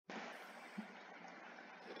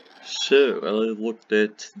So, I looked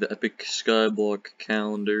at the Epic Skyblock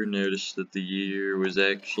calendar, noticed that the year was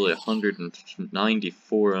actually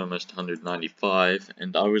 194, almost 195,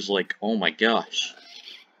 and I was like, oh my gosh,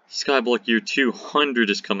 Skyblock year 200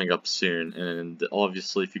 is coming up soon, and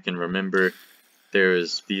obviously, if you can remember,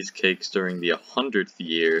 there's these cakes during the 100th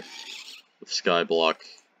year of Skyblock,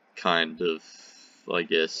 kind of, I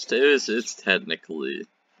guess. It's technically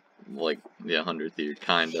like the 100th year,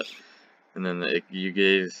 kinda. And then you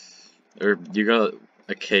got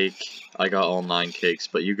a cake. I got all 9 cakes,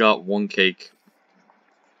 but you got one cake,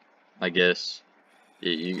 I guess.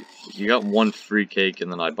 You got one free cake, and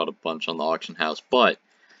then I bought a bunch on the auction house. But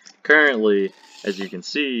currently, as you can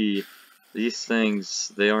see, these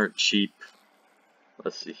things, they aren't cheap.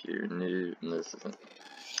 Let's see here. New. This isn't.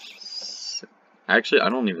 Actually, I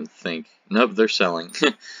don't even think. Nope, they're selling.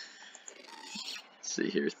 Let's see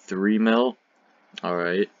here. 3 mil.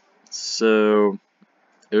 Alright. So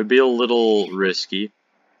it would be a little risky.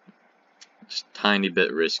 Just a tiny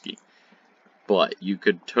bit risky. But you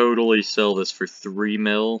could totally sell this for 3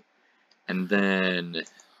 mil. And then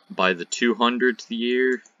by the 200th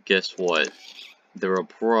year, guess what? There will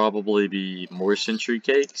probably be more century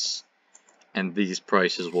cakes. And these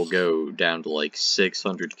prices will go down to like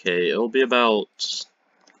 600k. It'll be about,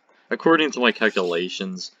 according to my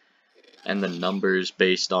calculations and the numbers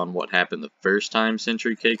based on what happened the first time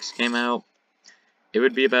century cakes came out, it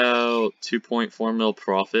would be about 2.4 mil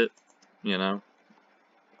profit, you know.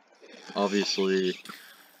 Obviously,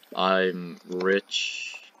 I'm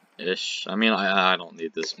rich-ish. I mean, I don't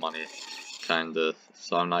need this money, kinda,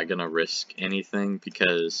 so I'm not gonna risk anything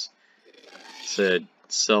because said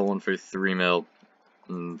sell one for 3 mil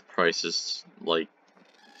and the prices like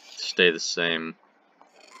stay the same,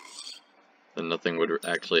 then nothing would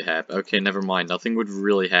actually happen. Okay, never mind, nothing would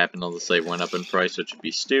really happen unless they went up in price, which would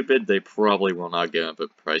be stupid. They probably will not go up in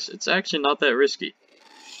price. It's actually not that risky.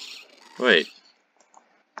 Wait,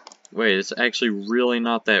 it's actually really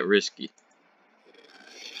not that risky.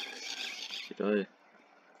 Did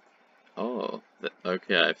I? Oh,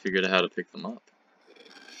 okay, I figured out how to pick them up.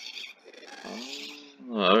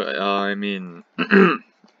 I mean,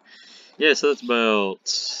 yeah, so that's about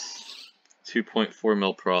 2.4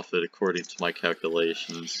 mil profit according to my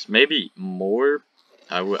calculations. Maybe more.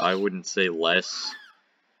 I wouldn't say less.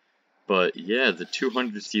 But yeah, the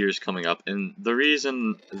 200th year is coming up, and the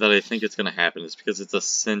reason that I think it's gonna happen is because it's a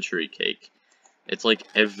century cake. It's like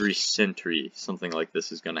every century something like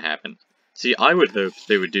this is gonna happen. See, I would hope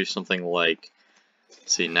they would do something like,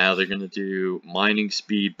 see, now they're gonna do mining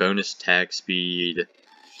speed, bonus attack speed,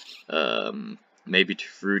 maybe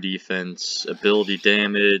true defense, ability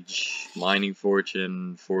damage, mining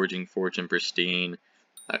fortune, foraging fortune, pristine.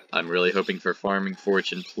 I'm really hoping for farming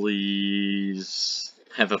fortune, please.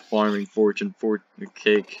 Have a farming fortune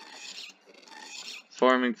cake.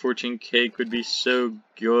 Farming fortune cake would be so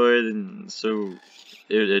good, and so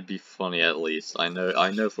it'd be funny at least. I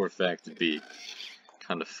know for a fact it'd be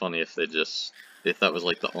kind of funny if if that was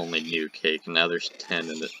like the only new cake. Now there's 10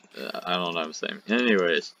 in it. I don't know what I'm saying.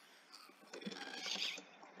 Anyways.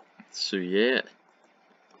 So yeah.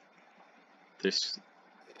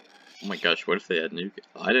 Oh my gosh, what if they had new...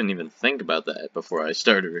 I didn't even think about that before I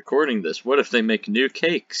started recording this. What if they make new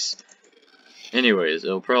cakes? Anyways,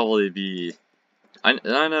 it'll probably be... I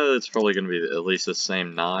know it's probably going to be at least the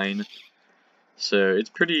same 9. So it's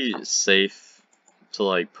pretty safe to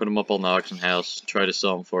like put them up on the auction house, try to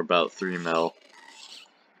sell them for about 3 mil.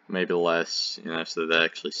 Maybe less, you know, so that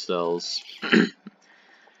actually sells.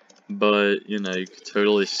 But, you know, you could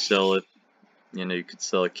totally sell it. You know, you could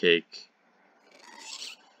sell a cake.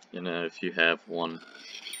 You know, if you have one.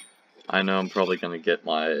 I know I'm probably gonna get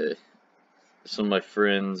some of my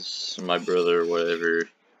friends, my brother, whatever,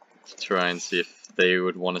 to try and see if they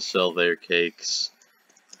would want to sell their cakes.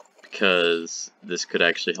 Because this could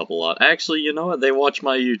actually help a lot. Actually, you know what? They watch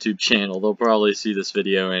my YouTube channel. They'll probably see this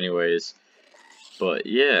video anyways. But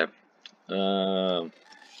yeah. I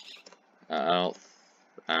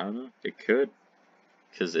don't know. It could.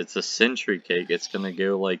 Because it's a century cake. It's gonna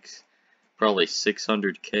go like... probably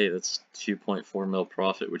 600k, that's 2.4 mil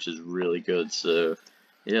profit, which is really good. So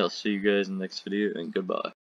yeah, I'll see you guys in the next video, and goodbye.